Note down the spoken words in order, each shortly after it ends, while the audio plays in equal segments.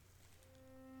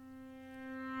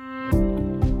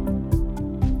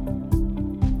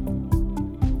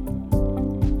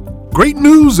Great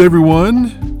news,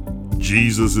 everyone!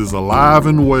 Jesus is alive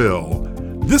and well.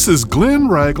 This is Glenn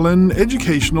Ragland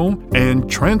Educational and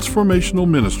Transformational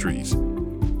Ministries.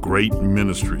 Great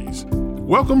Ministries.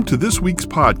 Welcome to this week's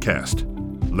podcast.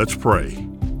 Let's pray.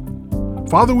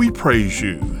 Father, we praise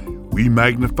you, we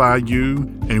magnify you,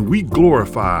 and we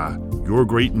glorify your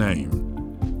great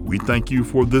name. We thank you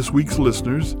for this week's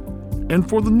listeners and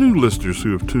for the new listeners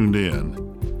who have tuned in.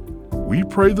 We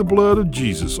pray the blood of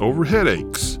Jesus over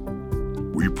headaches.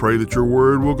 We pray that your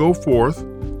word will go forth.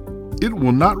 It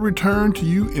will not return to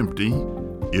you empty.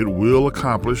 It will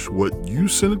accomplish what you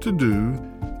sent it to do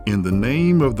in the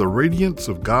name of the radiance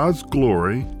of God's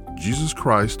glory, Jesus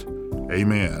Christ.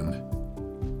 Amen.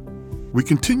 We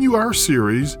continue our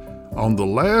series on the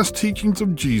last teachings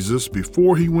of Jesus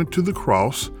before he went to the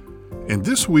cross, and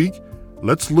this week,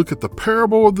 let's look at the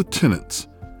parable of the tenants,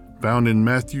 found in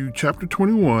Matthew chapter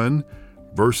 21,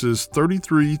 verses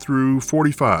 33 through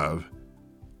 45.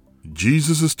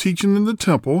 Jesus is teaching in the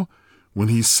temple when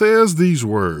he says these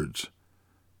words,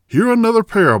 "Hear another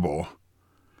parable.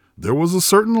 There was a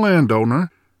certain landowner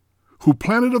who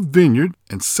planted a vineyard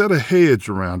and set a hedge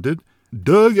around it,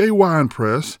 dug a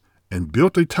winepress, and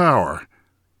built a tower.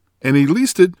 And he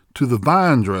leased it to the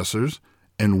vine dressers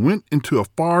and went into a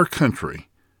far country."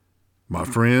 My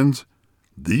friends,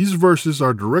 these verses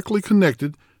are directly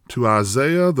connected to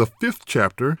Isaiah, the 5th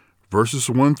chapter,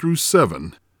 verses 1 through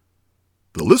 7.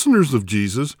 The listeners of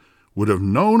Jesus would have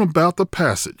known about the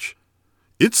passage.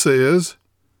 It says,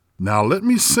 "Now let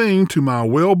me sing to my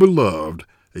well-beloved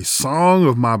a song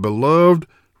of my beloved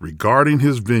regarding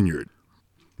his vineyard.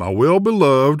 My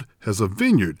well-beloved has a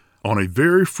vineyard on a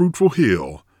very fruitful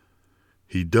hill.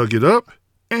 He dug it up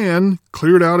and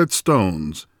cleared out its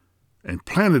stones and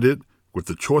planted it with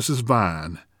the choicest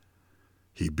vine.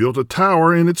 He built a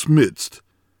tower in its midst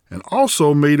and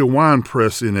also made a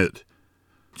winepress in it.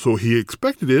 So he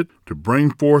expected it to bring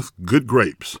forth good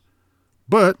grapes,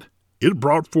 but it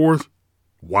brought forth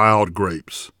wild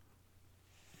grapes.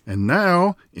 And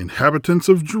now, inhabitants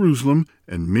of Jerusalem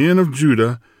and men of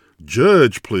Judah,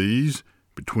 judge, please,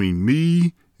 between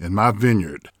me and my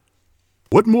vineyard.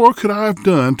 What more could I have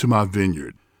done to my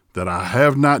vineyard that I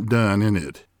have not done in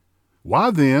it? Why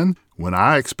then, when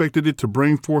I expected it to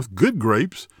bring forth good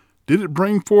grapes, did it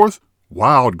bring forth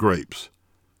wild grapes?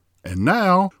 And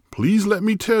now, please let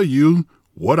me tell you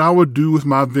what I would do with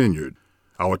my vineyard.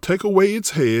 I would take away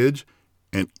its hedge,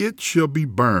 and it shall be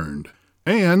burned,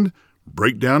 and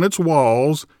break down its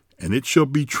walls, and it shall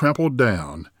be trampled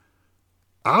down.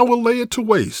 I will lay it to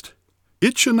waste.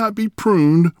 It shall not be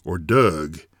pruned or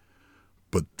dug,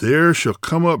 but there shall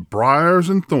come up briars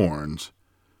and thorns.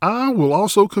 I will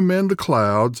also command the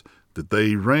clouds that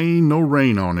they rain no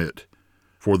rain on it.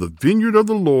 For the vineyard of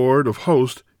the Lord of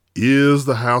hosts is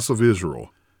the house of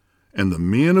Israel, and the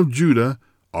men of Judah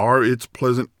are its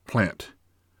pleasant plant.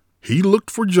 He looked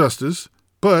for justice,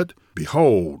 but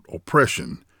behold,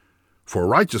 oppression, for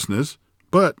righteousness,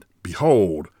 but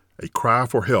behold, a cry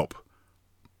for help."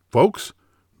 Folks,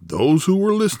 those who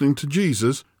were listening to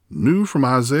Jesus knew from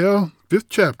Isaiah 5th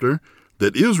chapter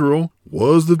that Israel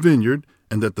was the vineyard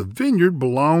and that the vineyard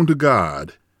belonged to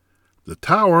God. The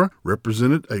tower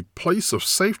represented a place of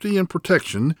safety and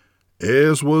protection,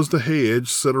 as was the hedge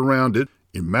set around it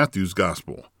in Matthew's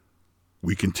Gospel.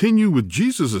 We continue with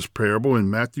Jesus' parable in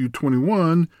Matthew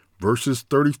 21, verses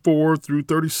 34 through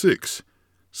 36,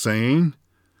 saying,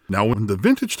 "Now when the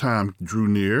vintage time drew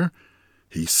near,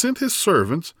 he sent his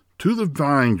servants to the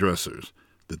vine dressers,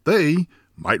 that they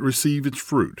might receive its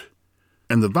fruit.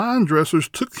 And the vine dressers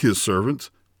took his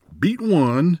servants, beat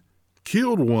one,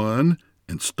 killed one,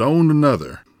 and stoned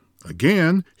another.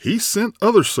 Again, he sent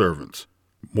other servants,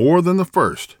 more than the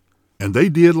first, and they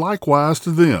did likewise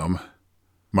to them."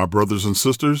 My brothers and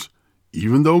sisters,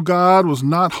 even though God was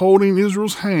not holding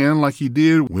Israel's hand like he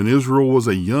did when Israel was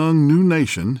a young new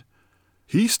nation,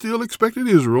 he still expected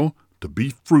Israel to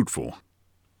be fruitful.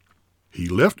 He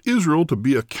left Israel to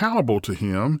be accountable to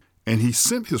him, and he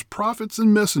sent his prophets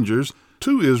and messengers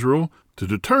to Israel to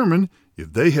determine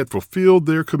if they had fulfilled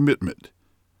their commitment.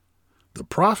 The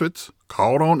prophets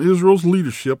called on Israel's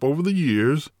leadership over the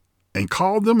years and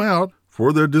called them out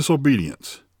for their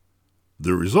disobedience.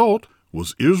 The result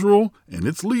was Israel and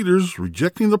its leaders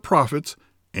rejecting the prophets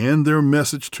and their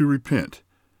message to repent.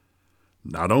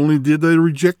 Not only did they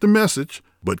reject the message,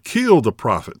 but kill the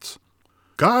prophets.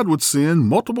 God would send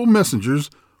multiple messengers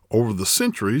over the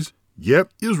centuries,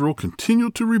 yet Israel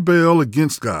continued to rebel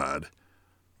against God.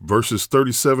 Verses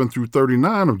 37 through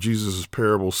 39 of Jesus'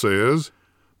 parable says,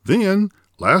 "Then,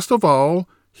 last of all,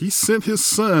 he sent his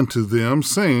son to them,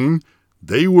 saying,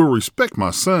 'They will respect my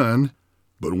son.'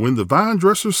 But when the vine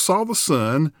dressers saw the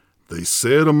son, They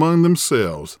said among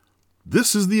themselves,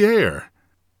 "This is the heir.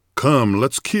 Come,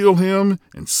 let's kill him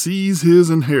and seize his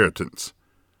inheritance."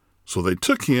 So they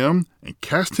took him and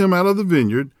cast him out of the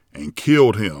vineyard and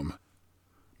killed him.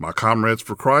 My comrades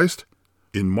for Christ,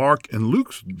 in Mark and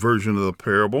Luke's version of the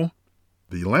parable,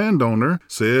 the landowner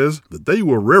says that they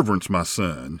will reverence my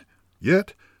son.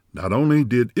 Yet, not only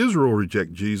did Israel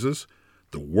reject Jesus,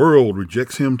 the world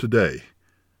rejects him today.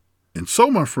 And so,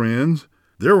 my friends,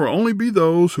 there will only be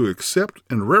those who accept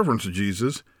and reverence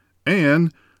Jesus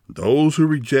and those who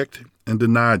reject and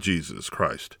deny Jesus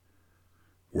Christ.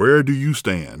 Where do you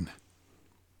stand?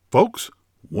 Folks,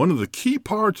 one of the key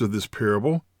parts of this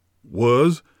parable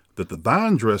was that the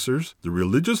vine dressers, the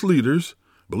religious leaders,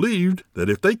 believed that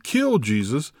if they killed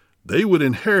Jesus, they would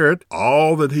inherit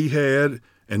all that he had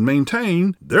and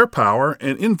maintain their power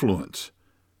and influence.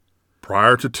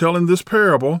 Prior to telling this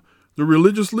parable, the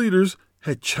religious leaders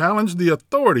had challenged the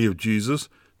authority of Jesus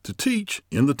to teach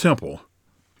in the temple.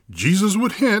 Jesus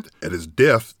would hint at his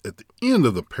death at the end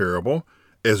of the parable,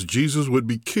 as Jesus would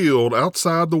be killed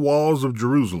outside the walls of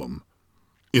Jerusalem.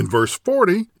 In verse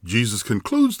 40, Jesus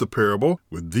concludes the parable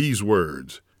with these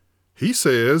words. He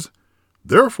says,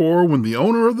 "Therefore, when the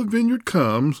owner of the vineyard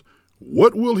comes,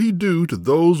 what will he do to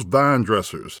those vine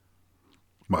dressers?"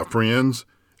 My friends,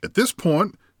 at this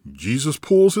point, Jesus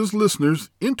pulls his listeners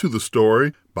into the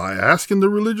story by asking the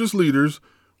religious leaders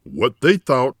what they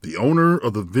thought the owner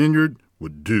of the vineyard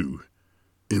would do.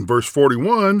 In verse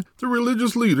 41, the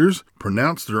religious leaders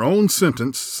pronounce their own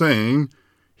sentence, saying,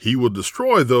 "He will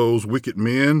destroy those wicked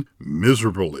men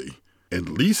miserably, and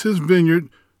lease his vineyard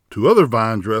to other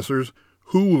vine dressers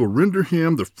who will render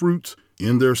him the fruits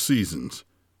in their seasons."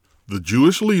 The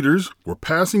Jewish leaders were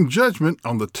passing judgment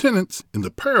on the tenants in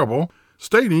the parable,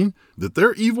 stating that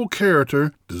their evil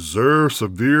character deserved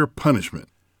severe punishment.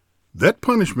 That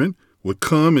punishment would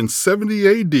come in 70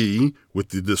 AD with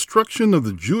the destruction of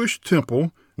the Jewish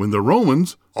temple when the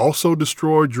Romans also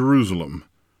destroyed Jerusalem.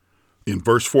 In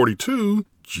verse 42,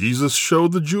 Jesus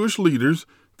showed the Jewish leaders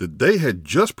that they had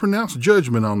just pronounced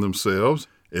judgment on themselves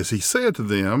as he said to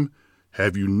them,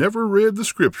 "Have you never read the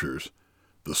Scriptures?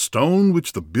 The stone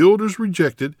which the builders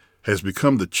rejected has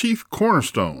become the chief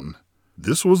cornerstone.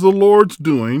 This was the Lord's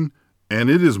doing, and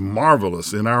it is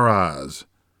marvelous in our eyes."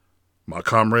 My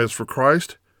comrades for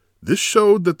Christ, this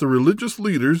showed that the religious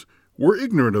leaders were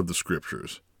ignorant of the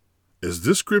Scriptures, as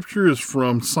this scripture is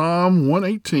from Psalm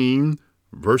 118,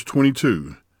 verse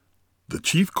 22. The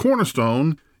chief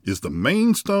cornerstone is the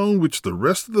main stone which the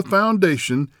rest of the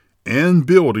foundation and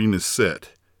building is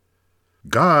set.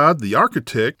 God, the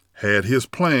architect, had his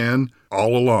plan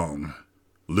all along.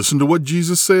 Listen to what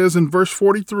Jesus says in verse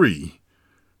 43.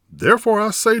 "Therefore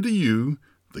I say to you,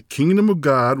 the kingdom of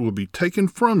God will be taken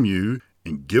from you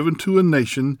and given to a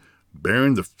nation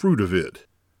bearing the fruit of it."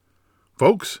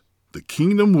 Folks, the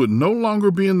kingdom would no longer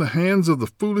be in the hands of the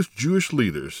foolish Jewish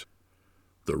leaders.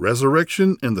 The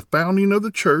resurrection and the founding of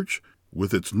the church,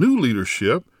 with its new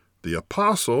leadership, the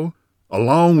apostle,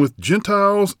 along with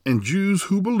Gentiles and Jews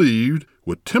who believed,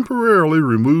 would temporarily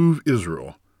remove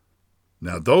Israel.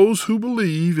 Now those who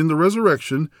believe in the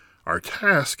resurrection are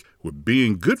tasked with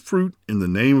being good fruit in the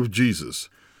name of Jesus.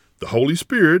 The Holy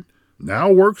Spirit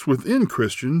now works within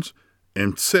Christians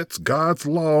and sets God's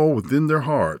law within their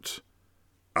hearts.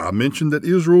 I mentioned that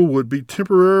Israel would be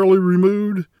temporarily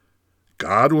removed.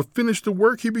 God will finish the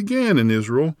work he began in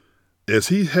Israel, as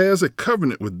he has a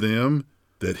covenant with them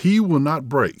that he will not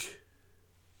break.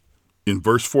 In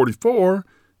verse 44,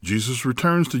 Jesus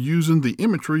returns to using the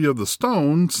imagery of the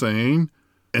stone, saying,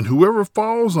 "And whoever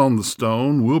falls on the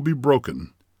stone will be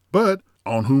broken, but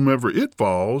on whomever it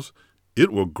falls,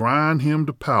 it will grind him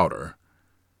to powder."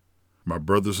 My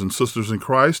brothers and sisters in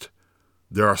Christ,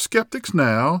 there are skeptics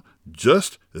now,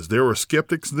 just as there were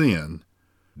skeptics then.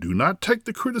 Do not take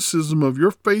the criticism of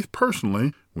your faith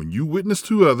personally when you witness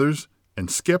to others and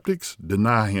skeptics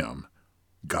deny him.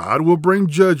 God will bring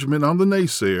judgment on the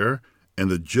naysayer,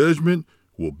 and the judgment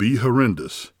will be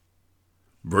horrendous.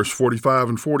 Verse 45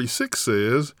 and 46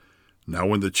 says, "Now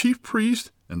when the chief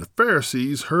priests and the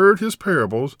Pharisees heard his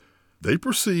parables, they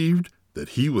perceived that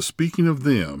he was speaking of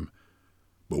them.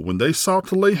 But when they sought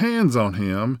to lay hands on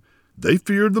him, they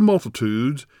feared the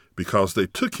multitudes, because they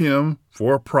took him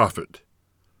for a prophet."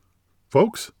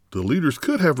 Folks, the leaders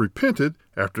could have repented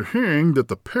after hearing that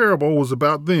the parable was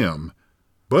about them,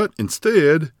 but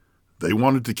instead, they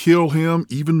wanted to kill him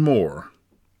even more.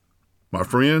 My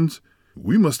friends,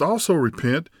 we must also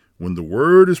repent when the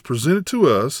word is presented to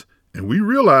us and we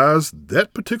realize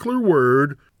that particular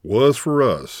word was for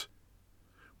us.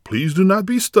 Please do not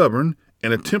be stubborn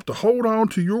and attempt to hold on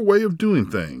to your way of doing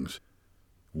things.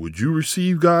 Would you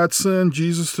receive God's Son,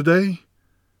 Jesus, today?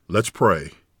 Let's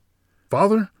pray.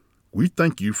 Father, we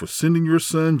thank you for sending your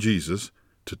Son, Jesus,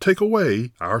 to take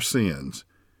away our sins.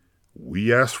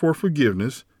 We ask for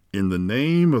forgiveness in the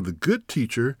name of the good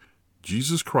teacher,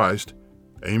 Jesus Christ.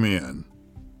 Amen.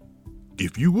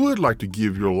 If you would like to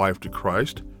give your life to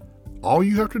Christ, all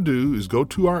you have to do is go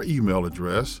to our email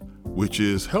address, which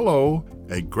is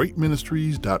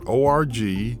hello@greatministries.org,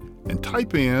 and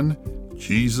type in,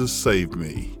 Jesus saved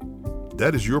me.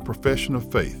 That is your profession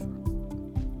of faith.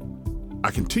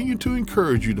 I continue to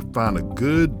encourage you to find a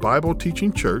good Bible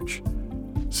teaching church.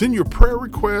 Send your prayer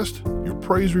requests, your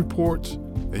praise reports,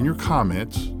 and your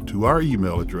comments to our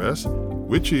email address,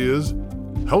 which is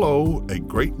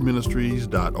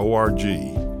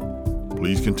hello@greatministries.org.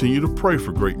 Please continue to pray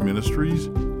for Great Ministries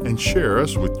and share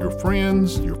us with your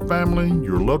friends, your family,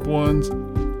 your loved ones,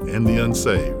 and the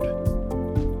unsaved.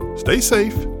 Stay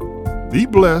safe, be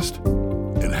blessed,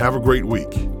 and have a great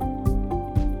week.